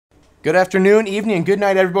Good afternoon, evening, and good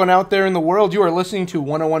night, everyone out there in the world. You are listening to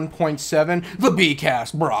 101.7, the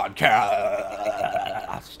BCast broadcast.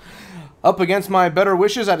 Up against my better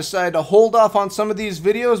wishes, I decided to hold off on some of these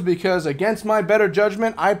videos because, against my better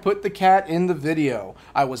judgment, I put the cat in the video.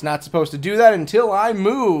 I was not supposed to do that until I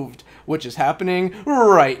moved, which is happening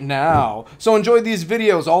right now. So enjoy these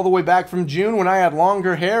videos all the way back from June when I had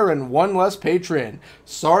longer hair and one less patron.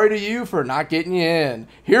 Sorry to you for not getting you in.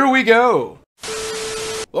 Here we go.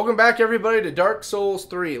 Welcome back, everybody, to Dark Souls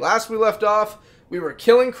 3. Last we left off, we were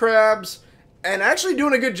killing crabs and actually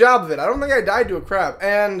doing a good job of it. I don't think I died to a crab.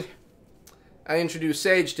 And I introduced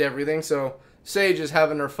Sage to everything, so Sage is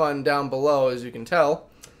having her fun down below, as you can tell.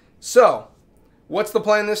 So, what's the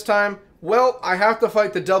plan this time? Well, I have to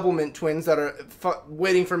fight the Double Mint twins that are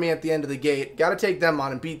waiting for me at the end of the gate. Gotta take them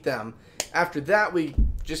on and beat them. After that, we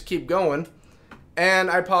just keep going.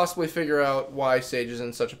 And I possibly figure out why Sage is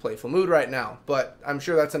in such a playful mood right now. But I'm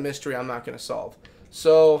sure that's a mystery I'm not going to solve.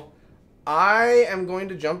 So I am going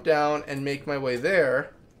to jump down and make my way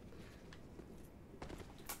there.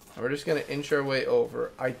 And we're just going to inch our way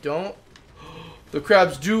over. I don't... The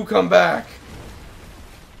crabs do come back.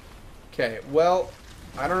 Okay, well,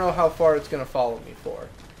 I don't know how far it's going to follow me for.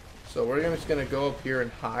 So we're just going to go up here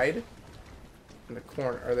and hide in the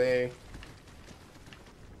corner. Are they...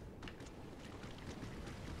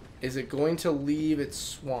 Is it going to leave its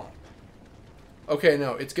swamp? Okay,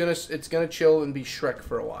 no, it's gonna chill and be Shrek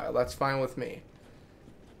for a while. That's fine with me.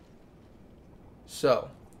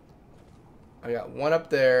 So, I got one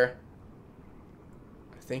up there.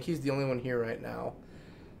 I think he's the only one here right now.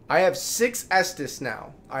 I have 6 Estus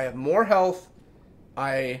now. I have more health.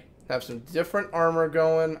 I have some different armor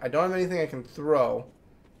going. I don't have anything I can throw.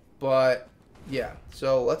 But, yeah.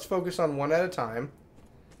 So, let's focus on one at a time.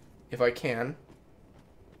 If I can.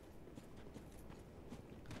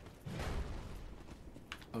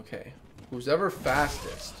 Okay, who's ever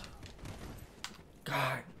fastest?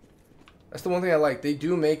 God, that's the one thing I like. They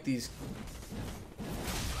do make these...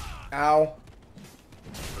 Ow.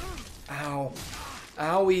 Ow.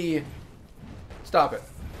 Owie. Stop it.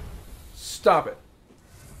 Stop it.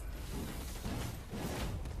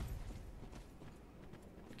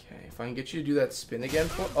 Okay, if I can get you to do that spin again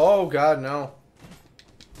for... Oh, God, no.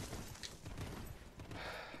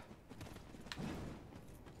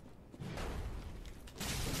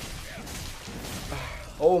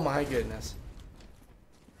 Oh my goodness.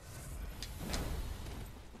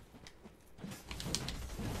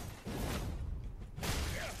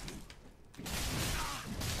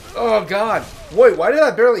 Oh God. Wait, why did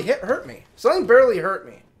that barely hurt me? Something barely hurt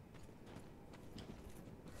me.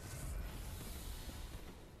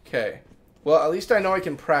 Okay. Well, at least I know I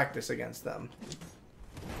can practice against them.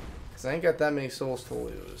 Because I ain't got that many souls to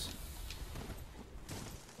lose.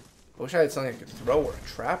 I wish I had something I could throw or a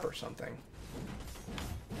trap or something.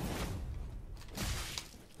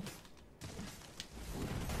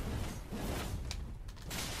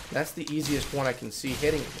 That's the easiest one I can see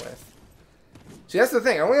hitting it with. See, that's the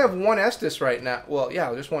thing. I only have 1 Estus right now. Well,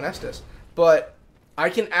 yeah, just 1 Estus. But I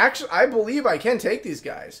can actually... I believe I can take these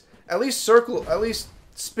guys. At least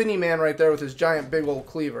Spinny Man right there with his giant big old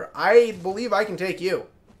cleaver. I believe I can take you.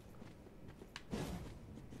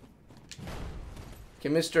 Okay,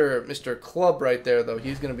 Mr. Club right there, though.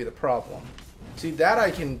 He's going to be the problem. See, that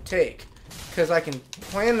I can take. Because I can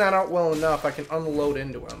plan that out well enough. I can unload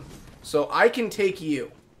into him. So I can take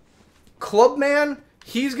you. Clubman,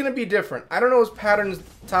 he's going to be different. I don't know his patterns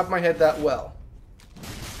top of my head that well.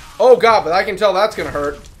 Oh, God, but I can tell that's going to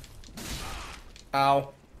hurt. Ow.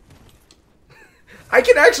 I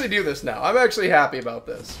can actually do this now. I'm actually happy about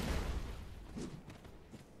this.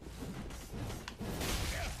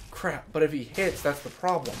 Crap, but if he hits, that's the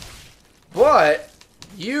problem. But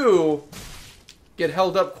you get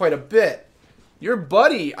held up quite a bit. Your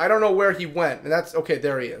buddy, I don't know where he went. And that's... Okay,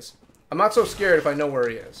 there he is. I'm not so scared if I know where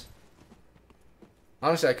he is.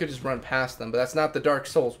 Honestly, I could just run past them, but that's not the Dark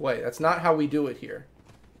Souls way. That's not how we do it here.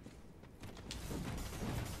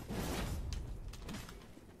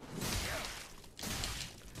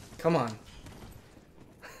 Come on.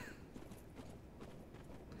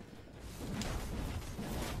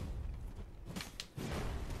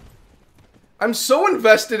 I'm so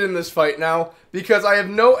invested in this fight now because I have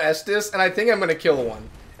no Estus, and I think I'm going to kill one.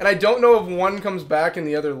 And I don't know if one comes back and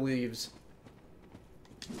the other leaves.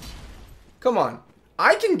 Come on.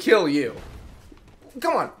 I can kill you.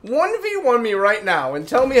 Come on. 1v1 me right now and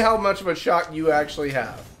tell me how much of a shot you actually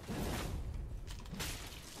have.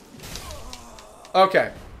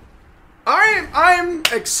 Okay. I'm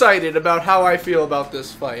excited about how I feel about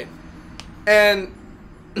this fight. And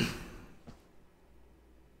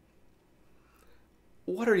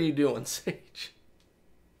What are you doing, Sage?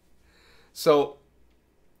 So,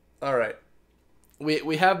 all right.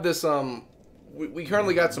 We have this, we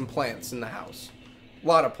currently got some plants in the house. A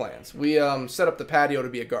lot of plants. We set up the patio to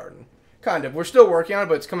be a garden. Kind of. We're still working on it,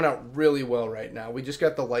 but it's coming out really well right now. We just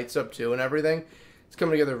got the lights up too and everything. It's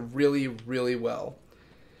coming together really, really well.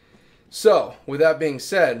 So, with that being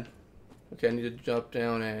said, okay, I need to jump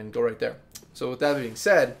down and go right there. So, with that being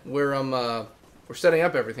said, we're setting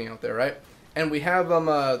up everything out there, right? And we have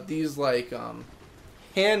these like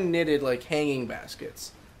hand knitted like hanging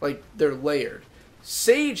baskets, like they're layered.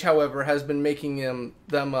 Sage, however, has been making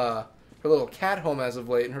them her little cat home as of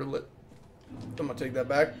late, and I'm gonna take that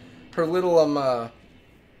back. Her little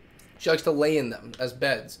she likes to lay in them as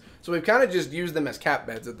beds. So we've kind of just used them as cat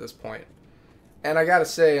beds at this point. And I gotta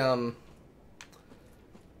say,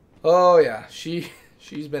 oh yeah, she's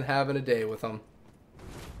been having a day with them.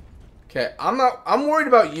 Okay, I'm worried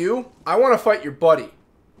about you. I want to fight your buddy,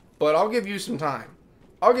 but I'll give you some time.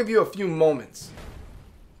 I'll give you a few moments.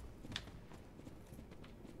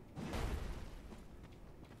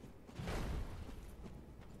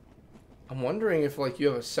 I'm wondering if like you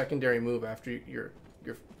have a secondary move after your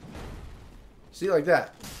see, like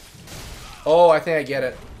that. Oh, I think I get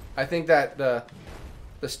it. I think that the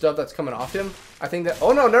stuff that's coming off him, I think that,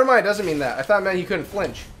 oh no, never mind, it doesn't mean that. I thought it meant he couldn't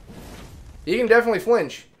flinch. He can definitely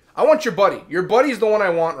flinch. I want your buddy. Your buddy's the one I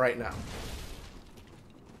want right now.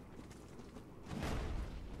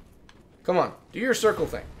 Come on, do your circle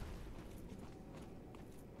thing.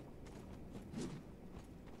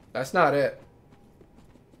 That's not it.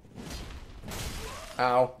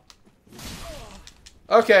 Ow.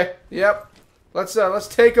 Okay, yep. Let's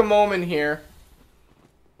take a moment here.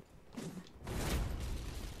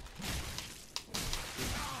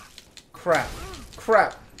 Crap.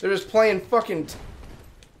 Crap. They're just playing fucking...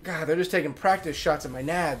 God, they're just taking practice shots at my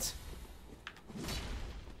nads.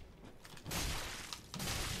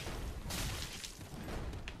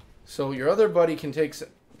 So your other buddy can take...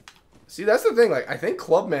 See, that's the thing. Like, I think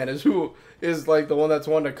Clubman is who is, like, the one that's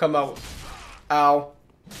one to come out... Ow.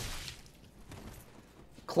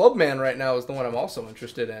 Clubman right now is the one I'm also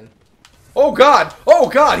interested in. Oh, God! Oh,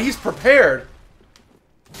 God! He's prepared!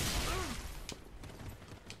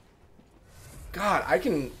 God,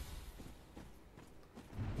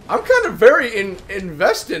 I'm kind of very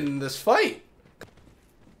invested in this fight.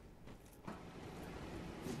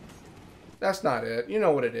 That's not it. You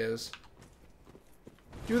know what it is.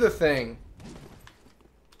 Do the thing.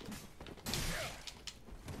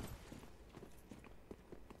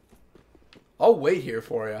 I'll wait here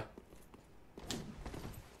for you.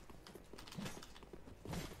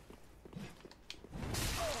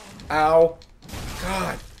 Ow.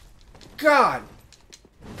 God. God.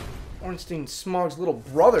 Ornstein Smog's little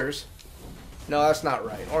brothers. No, that's not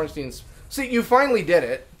right. Ornstein's... See, you finally did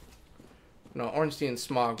it. No, Ornstein and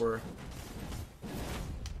Smog were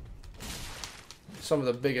some of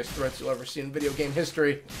the biggest threats you'll ever see in video game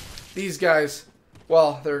history. These guys,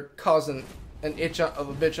 well, they're causing an itch of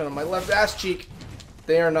a bitch on my left ass cheek.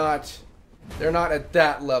 They're not at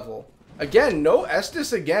that level. Again, no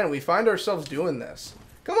Estus again. We find ourselves doing this.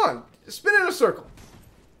 Come on, spin in a circle.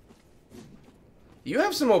 You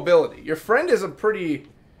have some mobility. Your friend is a pretty...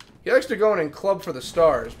 He likes to go in and club for the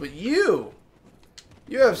stars. But you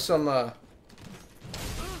have some...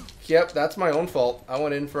 Yep, that's my own fault. I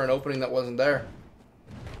went in for an opening that wasn't there.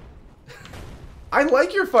 I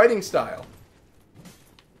like your fighting style.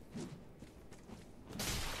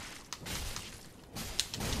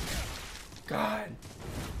 God.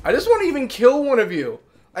 I just want to even kill one of you.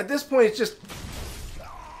 At this point, it's just...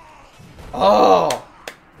 Oh...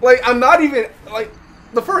 Like, I'm not even, like,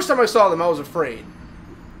 the first time I saw them, I was afraid.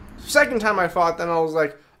 Second time I fought them, I was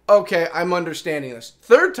like, okay, I'm understanding this.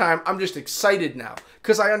 Third time, I'm just excited now,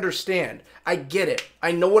 because I understand. I get it.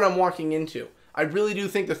 I know what I'm walking into. I really do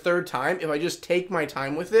think the third time, if I just take my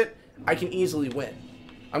time with it, I can easily win.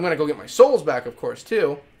 I'm going to go get my souls back, of course,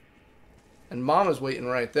 too. And Mama's waiting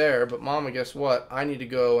right there, but Mama, guess what? I need to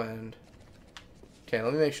go and... Okay,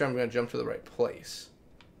 let me make sure I'm going to jump to the right place.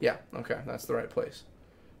 Yeah, okay, that's the right place.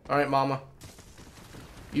 Alright, Mama.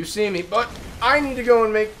 You see me, but I need to go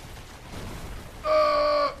and make...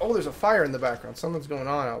 Oh, there's a fire in the background. Something's going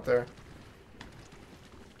on out there.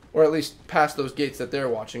 Or at least past those gates that they're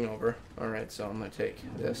watching over. Alright, so I'm going to take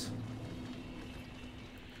this.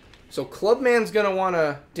 So Clubman's going to want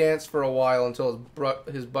to dance for a while until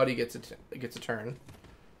his buddy gets a turn.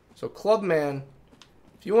 So Clubman,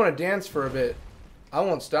 if you want to dance for a bit, I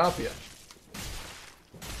won't stop you.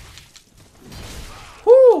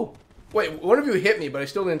 Whoo! Wait, one of you hit me, but I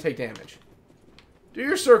still didn't take damage. Do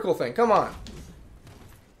your circle thing. Come on.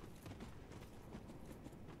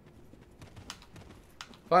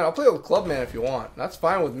 Fine, I'll play with Clubman if you want. That's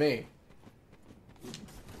fine with me.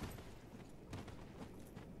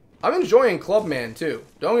 I'm enjoying Clubman too.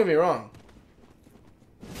 Don't get me wrong.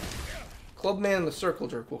 Clubman the Circle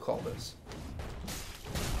Jerk, we'll call this.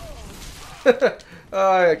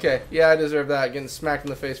 Okay, yeah, I deserve that. Getting smacked in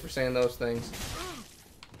the face for saying those things.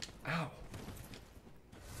 Ow.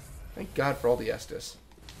 Thank God for all the Estus.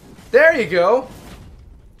 There you go.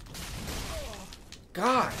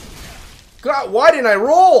 God. God, why didn't I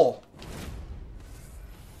roll?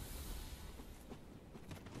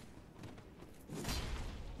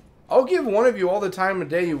 I'll give one of you all the time of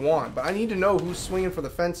day you want, but I need to know who's swinging for the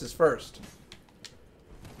fences first.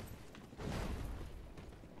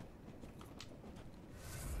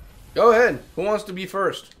 Go ahead. Who wants to be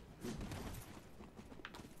first?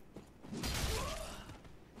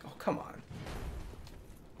 Oh, come on.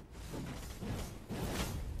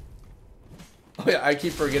 Oh yeah, I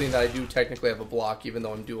keep forgetting that I do technically have a block, even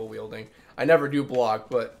though I'm dual wielding. I never do block,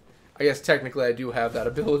 but I guess technically I do have that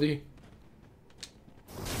ability.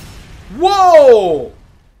 Whoa!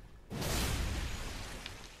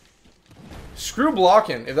 Screw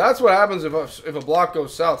blocking. If that's what happens if a block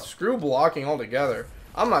goes south, screw blocking altogether.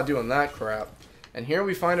 I'm not doing that crap. And here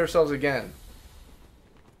we find ourselves again.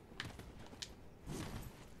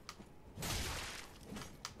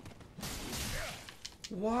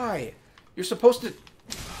 Why? You're supposed to...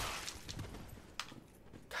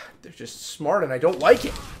 God, they're just smart and I don't like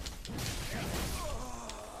it.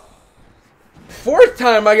 Fourth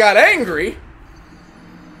time I got angry.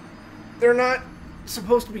 They're not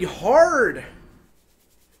supposed to be hard.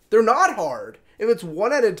 They're not hard. If it's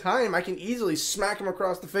one at a time, I can easily smack them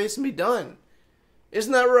across the face and be done.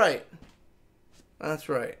 Isn't that right? That's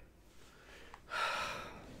right.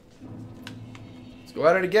 Let's go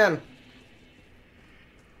at it again.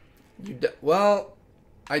 Well,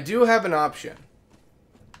 I do have an option.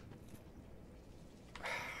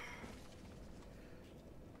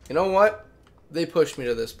 You know what? They pushed me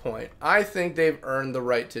to this point. I think they've earned the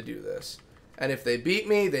right to do this. And if they beat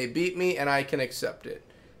me, and I can accept it.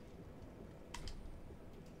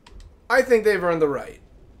 I think they've earned the right.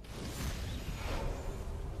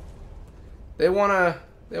 They wanna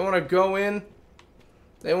go in.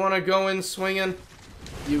 They wanna go in swinging.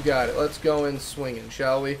 You got it. Let's go in swinging,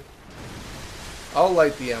 shall we? I'll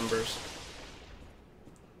light the embers.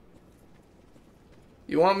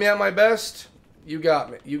 You want me at my best? You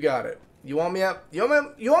got me. You got it. You want me at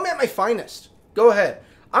my finest? Go ahead.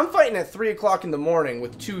 I'm fighting at 3 o'clock in the morning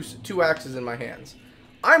with two axes in my hands.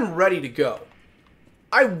 I'm ready to go.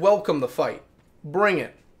 I welcome the fight. Bring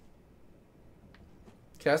it.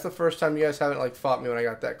 Okay, that's the first time you guys haven't like fought me when I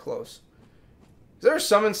got that close. Is there a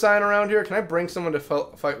summon sign around here? Can I bring someone to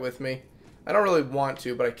fight with me? I don't really want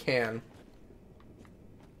to, but I can.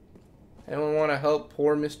 Anyone want to help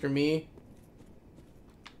poor Mr. Me?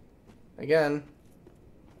 Again,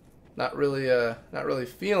 not really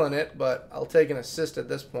feeling it, but I'll take an assist at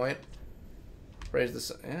this point. Praise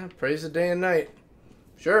the day and night.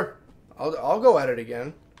 Sure, I'll go at it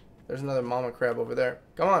again. There's another mama crab over there.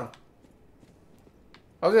 Come on.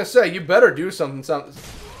 I was gonna say you better do something.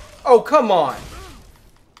 Oh, come on.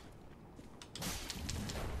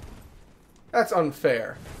 That's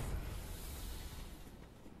unfair.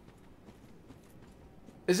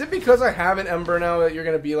 Is it because I have an ember now that you're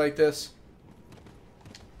gonna be like this?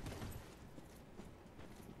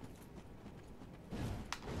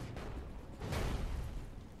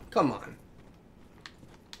 Come on.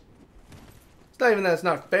 It's not even that it's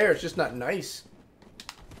not fair, it's just not nice.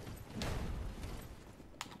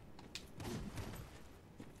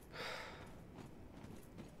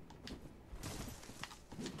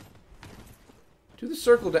 Do the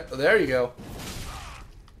circle down. Oh, there you go.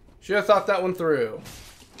 Should have thought that one through.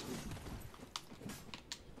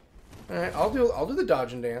 Alright, I'll do the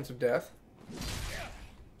dodge and dance of death.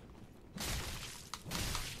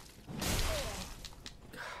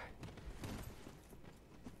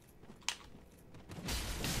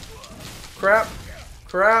 Crap.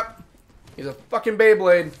 Crap. He's a fucking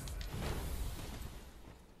Beyblade.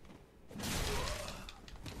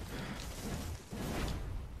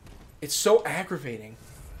 It's so aggravating.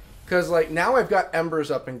 Because, like, now I've got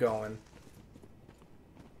embers up and going.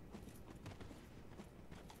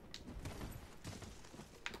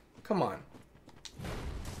 Come on.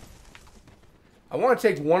 I want to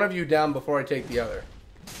take one of you down before I take the other.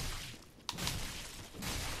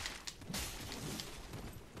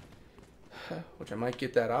 Which I might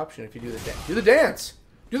get that option if you do the dance. Do the dance!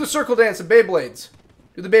 Do the circle dance of Beyblades.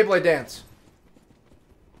 Do the Beyblade dance.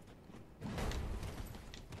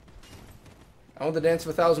 I want the dance of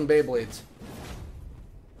 1,000 Beyblades.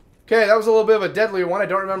 Okay, that was a little bit of a deadlier one. I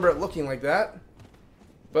don't remember it looking like that.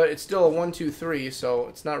 But it's still a 1, 2, 3, so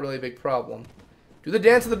it's not really a big problem. Do the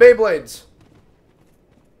dance of the Beyblades.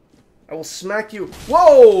 I will smack you.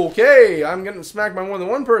 Whoa, okay. I'm getting smacked by more than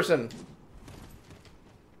one person.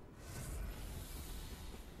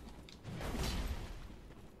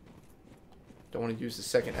 Don't want to use the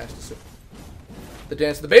second S to say. The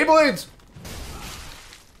dance of the Beyblades.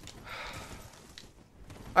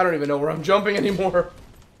 I don't even know where I'm jumping anymore.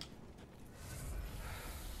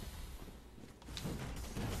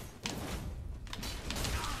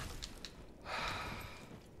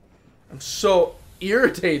 I'm so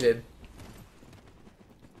irritated.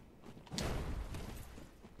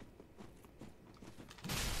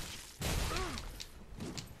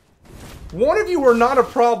 One of you are not a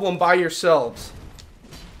problem by yourselves.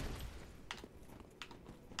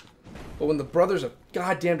 But when the brothers of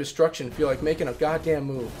goddamn destruction feel like making a goddamn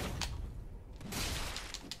move.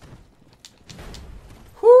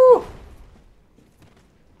 Whew.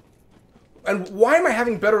 And why am I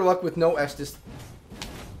having better luck with no Estes?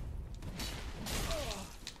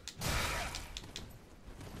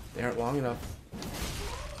 They aren't long enough.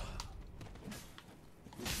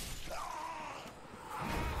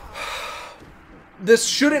 This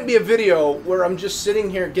shouldn't be a video where I'm just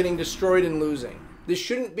sitting here getting destroyed and losing. This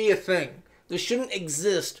shouldn't be a thing. This shouldn't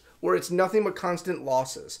exist where it's nothing but constant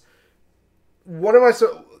losses. What am I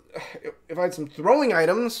so... If I had some throwing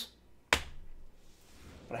items...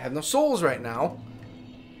 But I have no souls right now.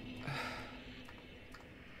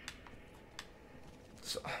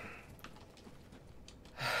 So,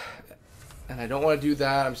 and I don't want to do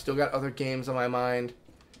that. I've still got other games on my mind.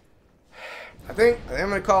 I think I'm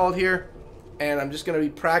going to call it here. And I'm just going to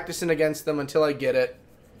be practicing against them until I get it.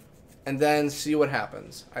 And then see what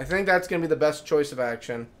happens. I think that's going to be the best choice of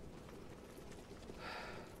action.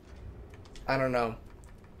 I don't know.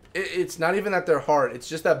 It's not even that they're hard. It's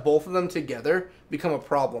just that both of them together become a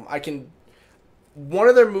problem. One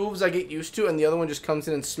of their moves I get used to, and the other one just comes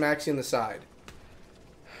in and smacks you in the side.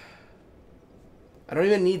 I don't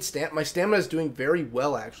even need stamina. My stamina is doing very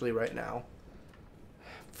well, actually, right now.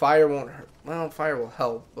 Fire won't hurt. Well, fire will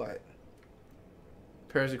help, but...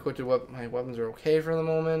 Pairs equipped with my weapons are okay for the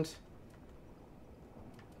moment.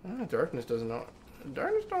 Darkness doesn't know.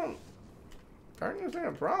 Darkness ain't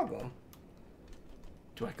a problem.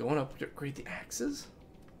 Do I go and upgrade the axes?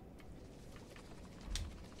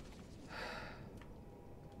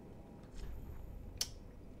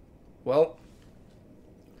 Well,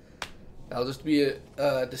 that'll just be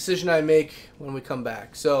a decision I make when we come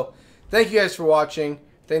back. So, thank you guys for watching.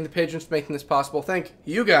 Thank the patrons for making this possible. Thank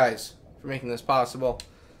you guys for making this possible.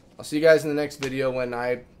 I'll see you guys in the next video when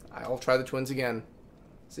I'll try the twins again.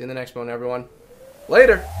 See you in the next one, everyone.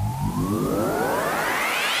 Later!